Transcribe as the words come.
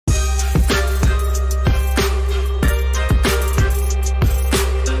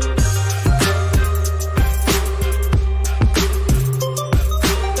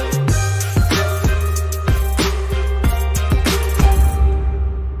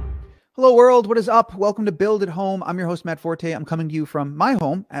Hello world, what is up? Welcome to Build at Home. I'm your host, Matt Forte. I'm coming to you from my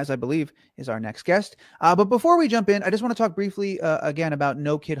home, as I believe is our next guest. But before we jump in, I just want to talk briefly again about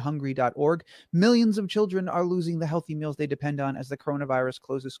nokidhungry.org. Millions of children are losing the healthy meals they depend on as the coronavirus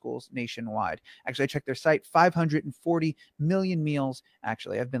closes schools nationwide. Actually, I checked their site, 540 million meals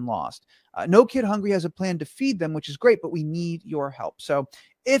actually have been lost. No Kid Hungry has a plan to feed them, which is great, but we need your help. So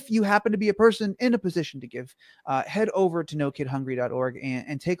if you happen to be a person in a position to give, head over to nokidhungry.org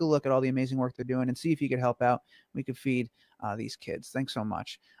and take a look at all the amazing work they're doing and see if you could help out. We could feed these kids. Thanks so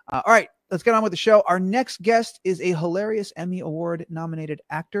much. All right, let's get on with the show. Our next guest is a hilarious Emmy Award nominated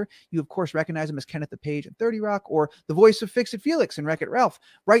actor. You, of course, recognize him as Kenneth the Page in 30 Rock or the voice of Fix It Felix in Wreck-It Ralph.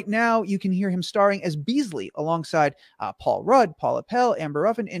 Right now, you can hear him starring as Beasley alongside Paul Rudd, Paula Pell, Amber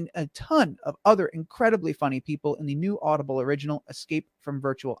Ruffin, and a ton of other incredibly funny people in the new Audible original Escape from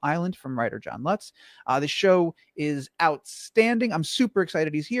Virtual Island from writer John Lutz. The show is outstanding. I'm super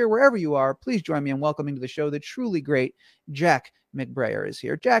excited he's here. Wherever you are, please join me in welcoming to the show the truly great Jack McBrayer is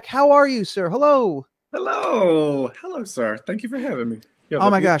here. Jack, how are you, sir? Hello. Hello. Hello, sir. Thank you for having me. Oh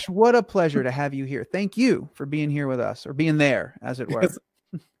my gosh, what a pleasure to have you here. Thank you for being here with us, or being there, as it were.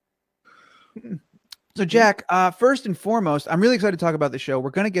 So Jack, first and foremost, I'm really excited to talk about the show.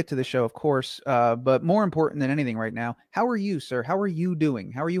 We're going to get to the show, of course, but more important than anything right now, how are you, sir? How are you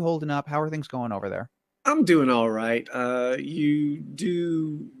doing? How are you holding up? How are things going over there? I'm doing all right. You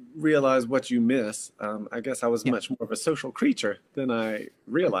do realize what you miss. I guess I was much more of a social creature than I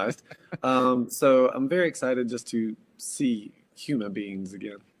realized. So I'm very excited just to see human beings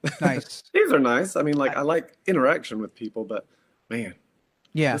again. Nice. These are nice. I mean, like, I like interaction with people, but man.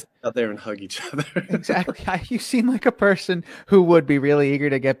 Yeah. Let's get out there and hug each other. Exactly. You seem like a person who would be really eager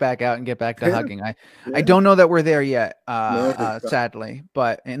to get back out and get back to hugging. I don't know that we're there yet, sadly,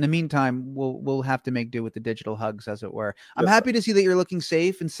 but in the meantime, we'll have to make do with the digital hugs, as it were. I'm happy to see that you're looking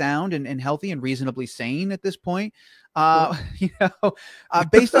safe and sound and healthy and reasonably sane at this point.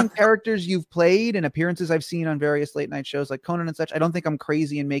 Based on characters you've played and appearances I've seen on various late night shows like Conan and such, I don't think I'm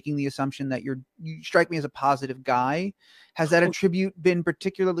crazy in making the assumption that you strike me as a positive guy. Has that attribute been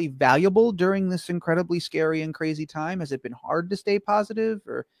particularly valuable during this incredibly scary and crazy time? Has it been hard to stay positive,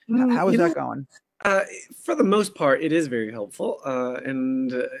 or how is that going? For the most part, it is very helpful,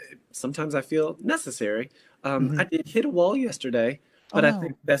 and sometimes I feel necessary. I did hit a wall yesterday, but I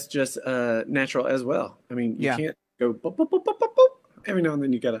think that's just natural as well. I mean, you can't go boop, boop, boop, boop, boop, boop. Every now and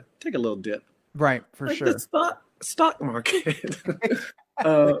then you got to take a little dip. Right, for like sure. The stock market.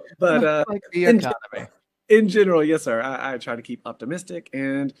 But like the economy. In general, yes, sir. I try to keep optimistic,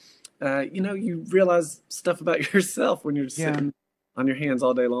 and you realize stuff about yourself when you're sitting on your hands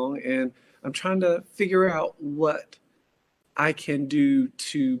all day long. And I'm trying to figure out what I can do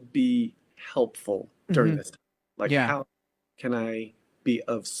to be helpful during this time. Like, how can I be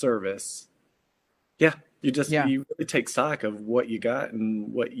of service? Yeah, you really take stock of what you got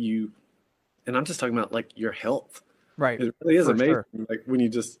and and I'm just talking about like your health. Right. It really is amazing. Sure. Like when you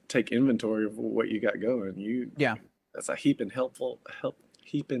just take inventory of what you got going, that's a heaping.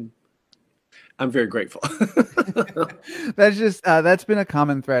 I'm very grateful. That's been a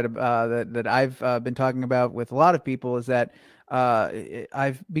common thread that I've been talking about with a lot of people, is that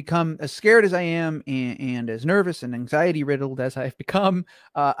I've become as scared as I am and as nervous and anxiety riddled as I've become.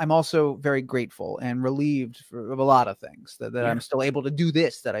 I'm also very grateful and relieved of a lot of things that I'm still able to do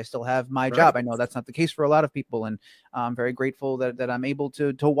this, that I still have my job. I know that's not the case for a lot of people. And I'm very grateful that I'm able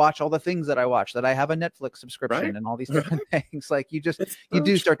to watch all the things that I watch, that I have a Netflix subscription and all these different things. Like you do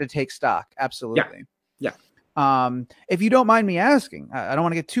start to take stock. Absolutely. Yeah. If you don't mind me asking, I don't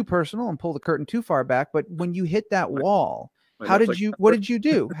want to get too personal and pull the curtain too far back, but when you hit that wall, what did you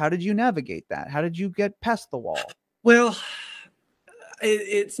do? How did you navigate that? How did you get past the wall? Well,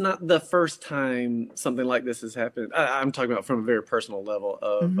 it's not the first time something like this has happened. I'm talking about from a very personal level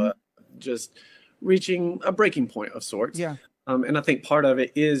of just reaching a breaking point of sorts. Yeah. And I think part of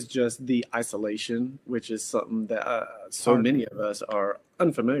it is just the isolation, which is something that so many of us are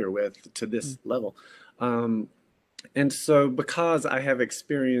unfamiliar with to this level. And so because I have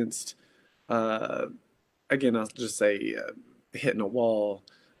experienced, again, I'll just say hitting a wall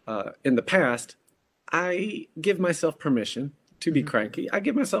in the past, I give myself permission to be cranky. I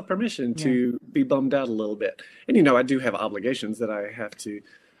give myself permission to be bummed out a little bit. And, I do have obligations that I have to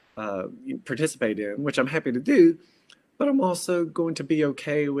participate in, which I'm happy to do. But I'm also going to be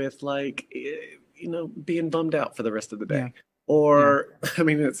okay with, like, being bummed out for the rest of the day. Yeah. Or, I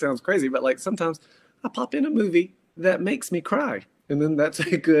mean, it sounds crazy, but like sometimes I pop in a movie that makes me cry. And then that's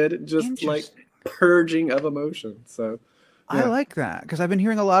a good, just like purging of emotion. So I Yeah. like that because I've been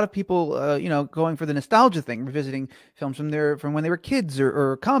hearing a lot of people, going for the nostalgia thing, revisiting films from when they were kids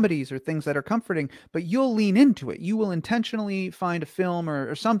or comedies or things that are comforting. But you'll lean into it. You will intentionally find a film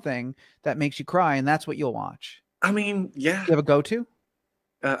or something that makes you cry, and that's what you'll watch. I mean, yeah. You have a go-to,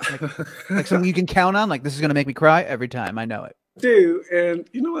 Uh, like something you can count on. Like this is gonna make me cry every time. I know it. do, and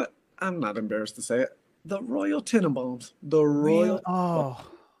you know what? I'm not embarrassed to say it. The Royal Tenenbaums. The Real? Royal. Oh,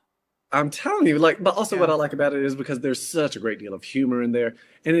 I'm telling you, like, but also what yeah, I like about it is because there's such a great deal of humor in there,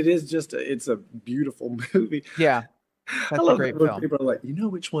 and it is just it's a beautiful movie. yeah. I That's a love that great when film. people are like, you know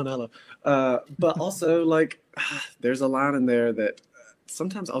which one I love. But also like, there's a line in there that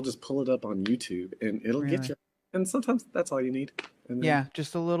sometimes I'll just pull it up on YouTube and it'll get Really? you. And sometimes that's all you need. And then Yeah,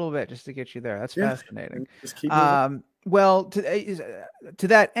 just a little bit, just to get you there. That's yeah, fascinating. and just keep moving. Well, to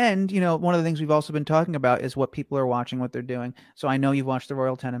that end, one of the things we've also been talking about is what people are watching, what they're doing. So I know you've watched the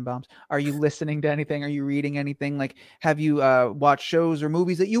Royal Tenenbaums. Are you listening to anything? Are you reading anything? Like, have you watched shows or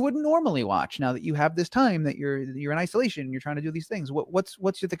movies that you wouldn't normally watch now that you have this time that you're in isolation and you're trying to do these things? What's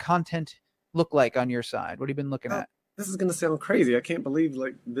the content look like on your side? What have you been looking Oh, at? this is gonna sound crazy. I can't believe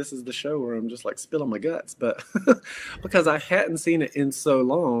like this is the show where I'm just like spilling my guts, but because I hadn't seen it in so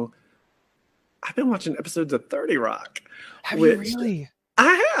long, I've been watching episodes of 30 Rock, Have you which really?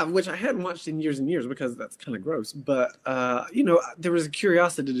 I have, which I hadn't watched in years and years because that's kind of gross. But there was a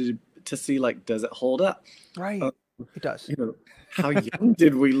curiosity to see like, does it hold up? Uh, Right. It does. how young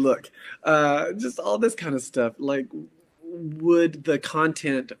did we look? Just all this kind of stuff. Like, would the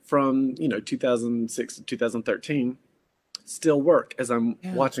content from 2006 to 2013 still work as I'm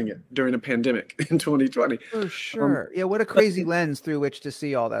Yeah. watching it during a pandemic in 2020? For Um, sure. Yeah, what a but crazy lens through which to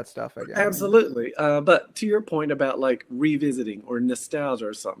see all that stuff again. Absolutely. But to your point about like revisiting or nostalgia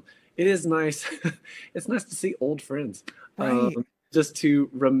or something, it is nice. It's nice to see old friends, Right. just to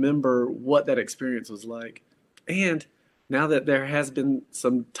remember what that experience was like. And now that there has been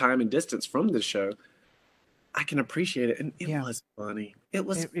some time and distance from the show, I can appreciate it. And it Yeah. was funny. It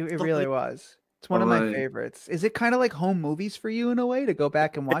was It really fully was. It's one of my fun. favorites. Is it kind of like home movies for you in a way to go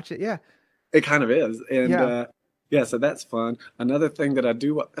back and watch it? Yeah. It kind of is. And Yeah. yeah, so that's fun. Another thing that I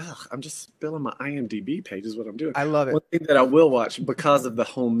do, I'm just spilling my IMDb page is what I'm doing. I love it. One thing that I will watch because of the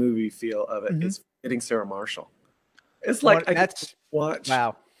home movie feel of it Hmm. is Getting Sarah Marshall. It's What like I get to that's watch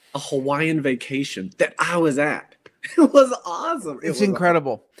wow. a Hawaiian vacation that I was at. It was awesome. It It's was awesome.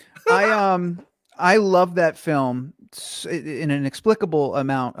 incredible. I love that film in an inexplicable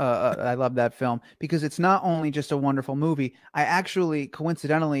amount. I love that film because it's not only just a wonderful movie. I actually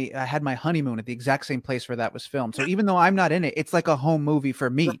coincidentally had my honeymoon at the exact same place where that was filmed. So even though I'm not in it, it's like a home movie for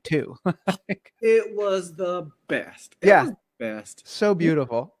me too. Like, It was the best. It yeah, was the best. so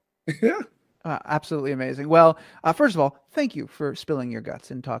beautiful. Yeah. Absolutely amazing. Well, first of all, thank you for spilling your guts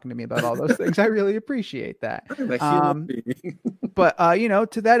and talking to me about all those things. I really appreciate that. I'm a human being. But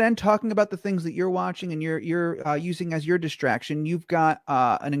to that end, talking about the things that you're watching and you're using as your distraction, you've got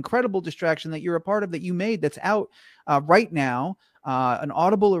an incredible distraction that you're a part of that you made that's out right now, an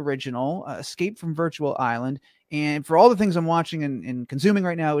Audible original, Escape from Virtual Island. And for all the things I'm watching and consuming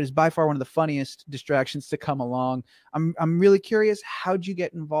right now, it is by far one of the funniest distractions to come along. I'm really curious, how'd you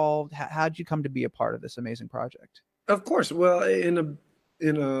get involved? How'd you come to be a part of this amazing project? Of course. Well, in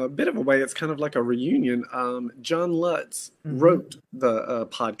a bit of a way, it's kind of like a reunion. John Lutz Hmm. wrote the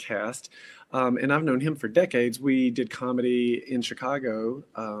podcast, and I've known him for decades. We did comedy in Chicago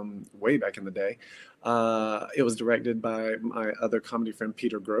way back in the day. It was directed by my other comedy friend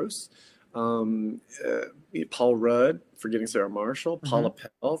Peter Gross, Paul Rudd for Getting Sarah Marshall, Hmm. Paula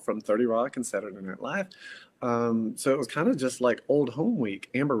Pell from 30 Rock and Saturday Night Live. So it was kind of just like old home week.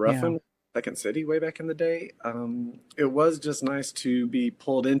 Amber Yeah. Ruffin, Second City way back in the day. It was just nice to be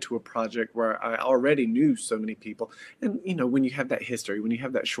pulled into a project where I already knew so many people. And, when you have that history, when you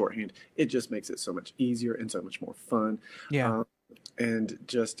have that shorthand, it just makes it so much easier and so much more fun Yeah. and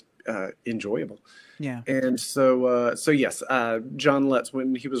just enjoyable. Yeah. And so yes, John Lutz,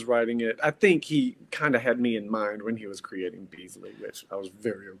 when he was writing it, I think he kind of had me in mind when he was creating Beasley, which I was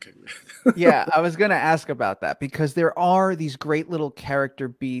very okay with. Yeah, I was going to ask about that because there are these great little character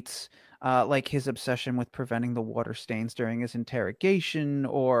beats, like his obsession with preventing the water stains during his interrogation,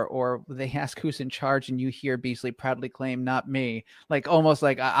 or they ask who's in charge, and you hear Beasley proudly claim, "Not me," like almost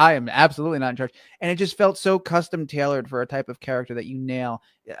like I am absolutely not in charge. And it just felt so custom tailored for a type of character that you nail.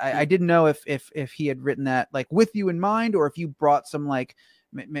 I didn't know if he had written that like with you in mind, or if you brought some like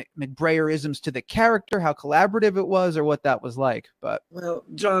McBrayerisms to the character, how collaborative it was, or what that was like. But Well,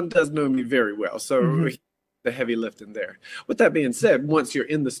 John does know me very well, so mhm. the heavy lifting there. With that being said, once you're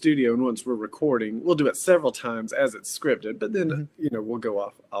in the studio and once we're recording, we'll do it several times as it's scripted, but then Mhm. we'll go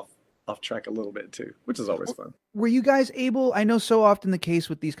off off track a little bit too, which is always fun. Were you guys able, I know so often the case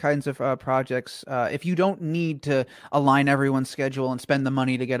with these kinds of projects, if you don't need to align everyone's schedule and spend the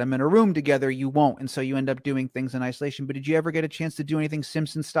money to get them in a room together, you won't. And so you end up doing things in isolation. But did you ever get a chance to do anything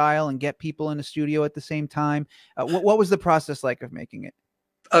Simpson style and get people in a studio at the same time? What was the process like of making it?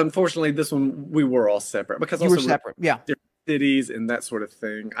 Unfortunately, this one, we were all separate because you were separate. Yeah. Different cities and that sort of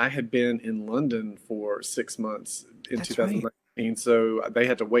thing. I had been in London for 6 months in That's 2019. Right. So they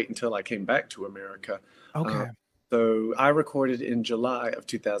had to wait until I came back to America. Okay. So I recorded in July of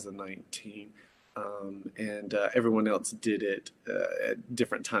 2019, and everyone else did it at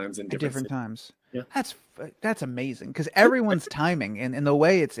different times in different times. Yeah, that's amazing because everyone's timing and the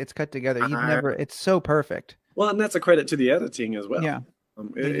way it's cut together, it's so perfect. Well, and that's a credit to the editing as well. Yeah,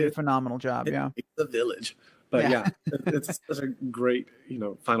 they did a phenomenal job. Yeah, it's the village, but yeah, it's such a great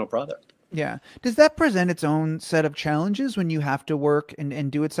final product. Yeah. Does that present its own set of challenges when you have to work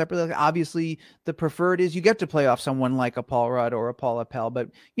and do it separately? Like, obviously, the preferred is you get to play off someone like a Paul Rudd or a Paul Appel, but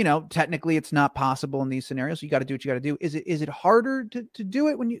technically it's not possible in these scenarios. So you got to do what you got to do. Is it harder to do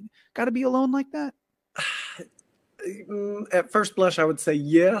it when you got to be alone like that? At first blush, I would say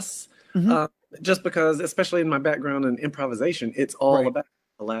yes, just because, especially in my background in improvisation, it's all about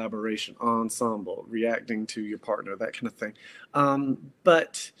collaboration, ensemble, reacting to your partner, that kind of thing.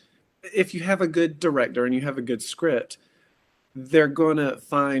 But if you have a good director and you have a good script, they're going to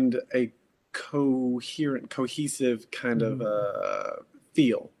find a coherent, cohesive kind of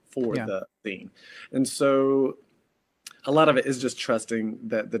feel for the scene. And so a lot of it is just trusting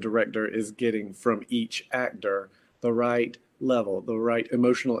that the director is getting from each actor the right level, the right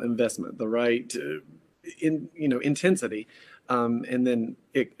emotional investment, the right intensity. And then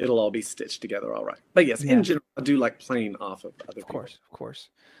it'll all be stitched together all right. But yes, in general, I do like playing off of other people. Of course.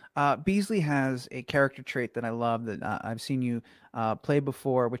 Beasley has a character trait that I love that I've seen you play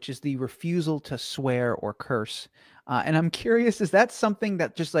before, which is the refusal to swear or curse. And I'm curious, is that something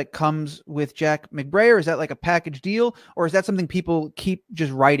that just like comes with Jack McBrayer? Is that like a package deal, or is that something people keep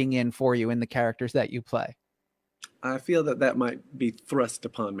just writing in for you in the characters that you play? I feel that might be thrust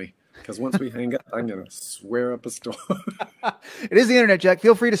upon me. Because once we hang up, I'm going to swear up a storm. It is the internet, Jack.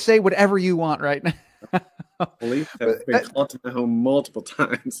 Feel free to say whatever you want right now. Police have been called to my home multiple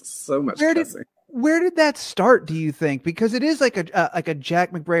times. So much cussing. Where did that start, do you think? Because it is like a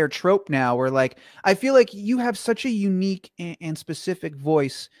Jack McBrayer trope now where like I feel like you have such a unique and specific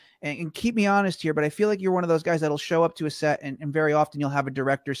voice. And keep me honest here, but I feel like you're one of those guys that'll show up to a set and very often you'll have a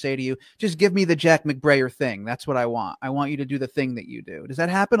director say to you, just give me the Jack McBrayer thing. That's what I want. I want you to do the thing that you do. Does that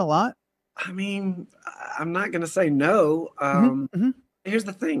happen a lot? I mean, I'm not going to say no. Here's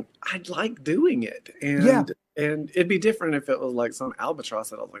the thing. I'd like doing it. And it'd be different if it was like some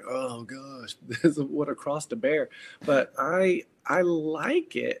albatross that I was like, oh gosh, this is what a cross to bear. But I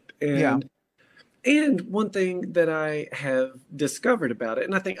like it. And one thing that I have discovered about it,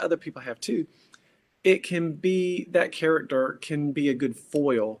 and I think other people have too, that character can be a good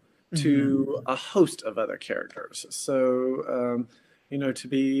foil to a host of other characters. So, to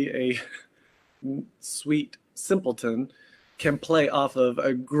be a sweet simpleton can play off of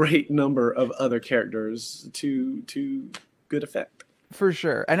a great number of other characters to good effect. For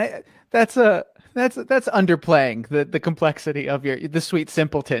sure. And that's underplaying the complexity of the sweet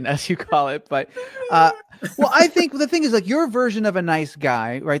simpleton, as you call it. But well, I think the thing is like your version of a nice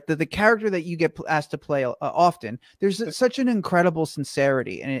guy, right? The character that you get asked to play often, there's such an incredible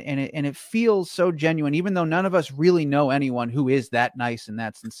sincerity and it feels so genuine, even though none of us really know anyone who is that nice and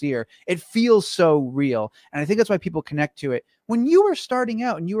that sincere. It feels so real. And I think that's why people connect to it. When you were starting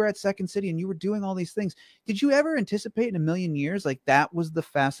out and you were at Second City and you were doing all these things, did you ever anticipate in a million years like that was the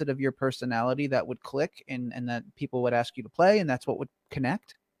facet of your personality that would click and that people would ask you to play and that's what would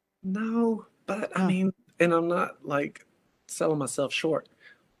connect? No, but I mean, and I'm not like selling myself short.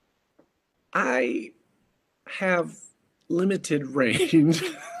 I have limited range.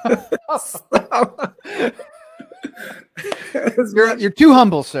 You're too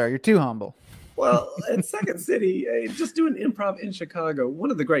humble, sir. You're too humble. Well, at Second City, just doing improv in Chicago,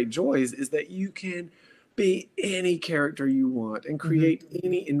 one of the great joys is that you can be any character you want and create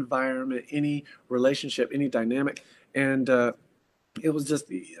any environment, any relationship, any dynamic. And it was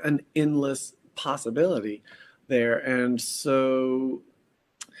just an endless possibility there. And so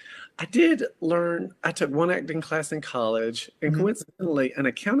I took one acting class in college and coincidentally an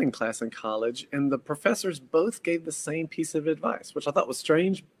accounting class in college. And the professors both gave the same piece of advice, which I thought was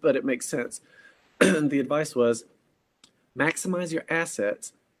strange, but it makes sense. The advice was maximize your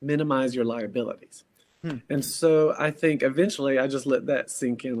assets, minimize your liabilities. And so I think eventually I just let that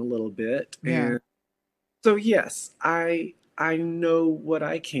sink in a little bit. And so, yes, I I know what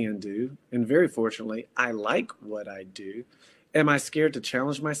I can do, and very fortunately, I like what I do. Am I scared to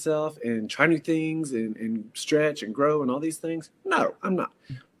challenge myself and try new things and stretch and grow and all these things? No, I'm not.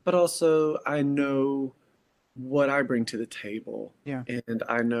 But also, I know what I bring to the table, Yeah. and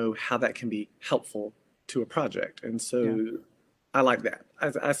I know how that can be helpful to a project. And Yeah. so I like that.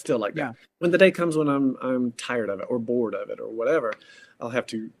 I still like Yeah. that. When the day comes when I'm tired of it or bored of it or whatever, I'll have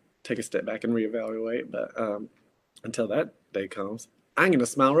to take a step back and reevaluate. But until that day comes, I'm going to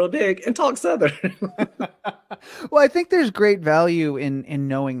smile real big and talk Southern. Well, I think there's great value in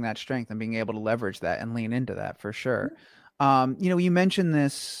knowing that strength and being able to leverage that and lean into that for sure. You know, you mentioned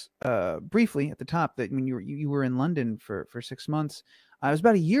this briefly at the top that when you were in London for 6 months. It was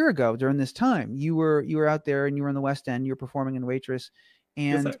about a year ago during this time. You were out there and you were in the West End. You were performing in Waitress,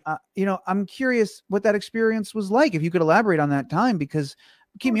 Yes, and sir. you know, I'm curious what that experience was like. If you could elaborate on that time, because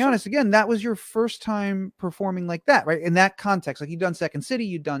keep Oh, me sure. honest, again, that was your first time performing like that, right? In that context, like you've done Second City,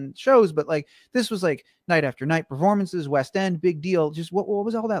 you've done shows, but like this was like night after night performances, West End, big deal. Just what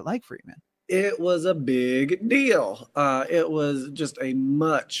was all that like for you, man? It was a big deal. It was just a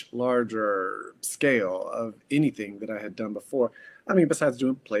much larger scale of anything that I had done before. I mean, besides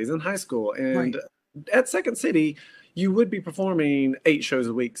doing plays in high school. Right. And at Second City, you would be performing 8 shows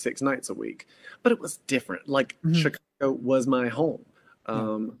a week, 6 nights a week. But it was different. Like Mhm. Chicago was my home.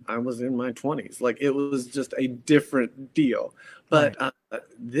 Yeah. I was in my 20s. Like it was just a different deal. Right. But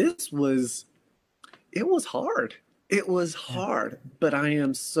this was it was hard. It was Yeah. hard, but I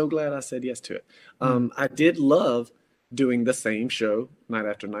am so glad I said yes to it. Mm. I did love doing the same show night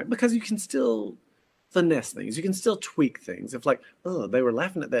after night because you can still finesse things. You can still tweak things. If like, oh, they were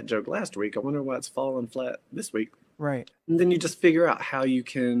laughing at that joke last week. I wonder why it's falling flat this week. Right. And then you just figure out how you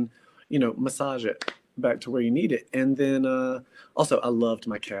can, massage it back to where you need it. And then also, I loved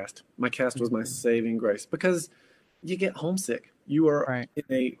my cast. My cast was my saving grace because you get homesick. You are Right. in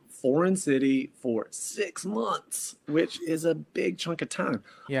a foreign city for 6 months, which is a big chunk of time.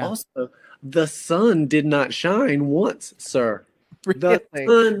 Yeah. Also, the sun did not shine once, sir. The Really?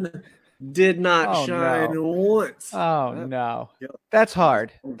 sun did not Oh shine no. once. Oh That, no. yeah, That's that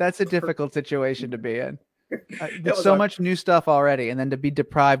hard. was That's a hard. difficult situation to be in. It There's was so hard. much new stuff already, and then to be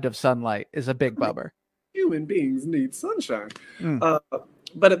deprived of sunlight is a big I mean, bummer. human beings need sunshine. Mm. Uh,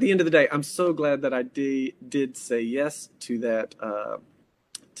 but at the end of the day, I'm so glad that I did say yes to that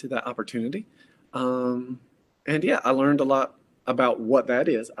opportunity. And yeah, I learned a lot about what that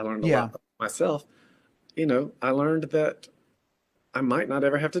is. I learned a Yeah. lot about myself. I learned that I might not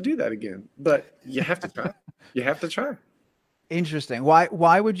ever have to do that again, but you have to try. You have to try. Interesting.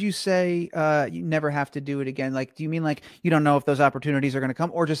 Why would you say you never have to do it again? Like, do you mean like you don't know if those opportunities are going to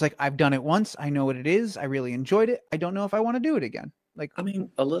come, or just like I've done it once, I know what it is, I really enjoyed it, I don't know if I want to do it again? Like I mean,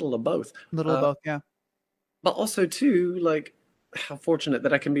 a little of both. a little of both. Yeah. But also too, like how fortunate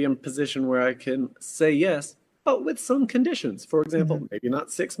that I can be in a position where I can say yes, but with some conditions. For Mhm. example, maybe not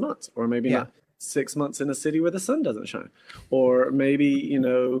 6 months, or maybe Yeah. not 6 months in a city where the sun doesn't shine, or maybe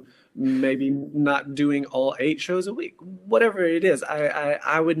maybe not doing all 8 shows a week. Whatever it is,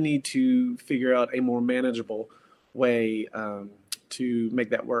 I would need to figure out a more manageable way to make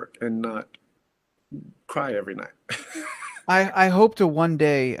that work and not cry every night. I hope to one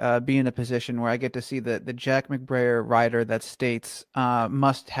day be in a position where I get to see the Jack McBrayer rider that states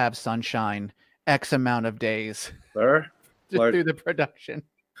must have sunshine X amount of days Sir, just like through the production.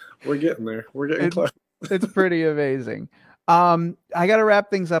 we're getting there. We're getting It, close. it's pretty amazing. I got to wrap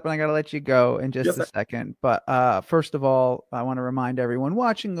things up and I got to let you go in just Yes, a sir. second. But first of all, I want to remind everyone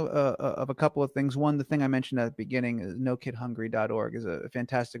watching of a couple of things. One, the thing I mentioned at the beginning is nokidhungry.org is a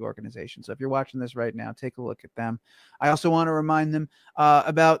fantastic organization. So if you're watching this right now, take a look at them. I also want to remind them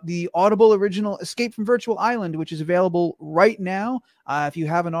about the Audible original Escape from Virtual Island, which is available right now. If you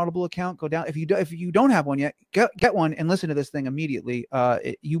have an Audible account, go down. If you don't have one yet, get one and listen to this thing immediately.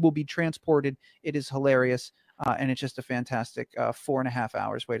 You will be transported. It is hilarious. And it's just a fantastic 4.5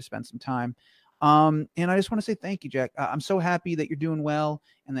 hours way to spend some time. And I just want to say thank you, Jack. I'm so happy that you're doing well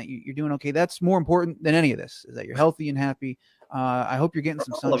and that you're doing okay. That's more important than any of this, is that you're healthy and happy. I hope you're getting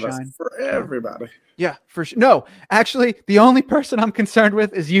For some all of us, sunshine. for Yeah. everybody. Yeah, for sure. No, actually, the only person I'm concerned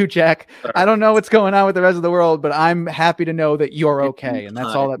with is you, Jack. Sir. I don't know what's going on with the rest of the world, but I'm happy to know that you're okay. And that's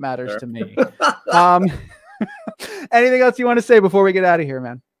all that matters Sir. to me. Um, anything else you want to say before we get out of here,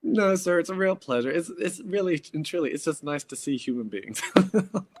 man? No, sir, it's a real pleasure. It's really and truly, it's just nice to see human beings.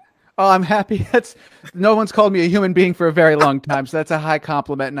 Oh, I'm happy. That's no one's called me a human being for a very long time, so that's a high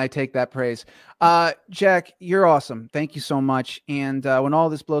compliment, and I take that praise. Jack, you're awesome. Thank you so much. And when all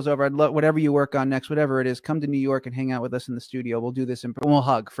this blows over, I'd love whatever you work on next, whatever it is, come to New York and hang out with us in the studio. We'll do this, we'll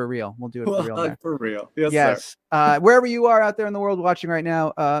hug for real. We'll do it for Well, real there. for real. Yes, Yes. sir. Wherever you are out there in the world watching right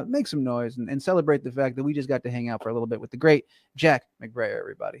now, make some noise and celebrate the fact that we just got to hang out for a little bit with the great Jack McBrayer,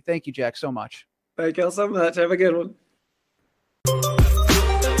 everybody. Thank you, Jack, so much. Thank y'all so much. Have a good one.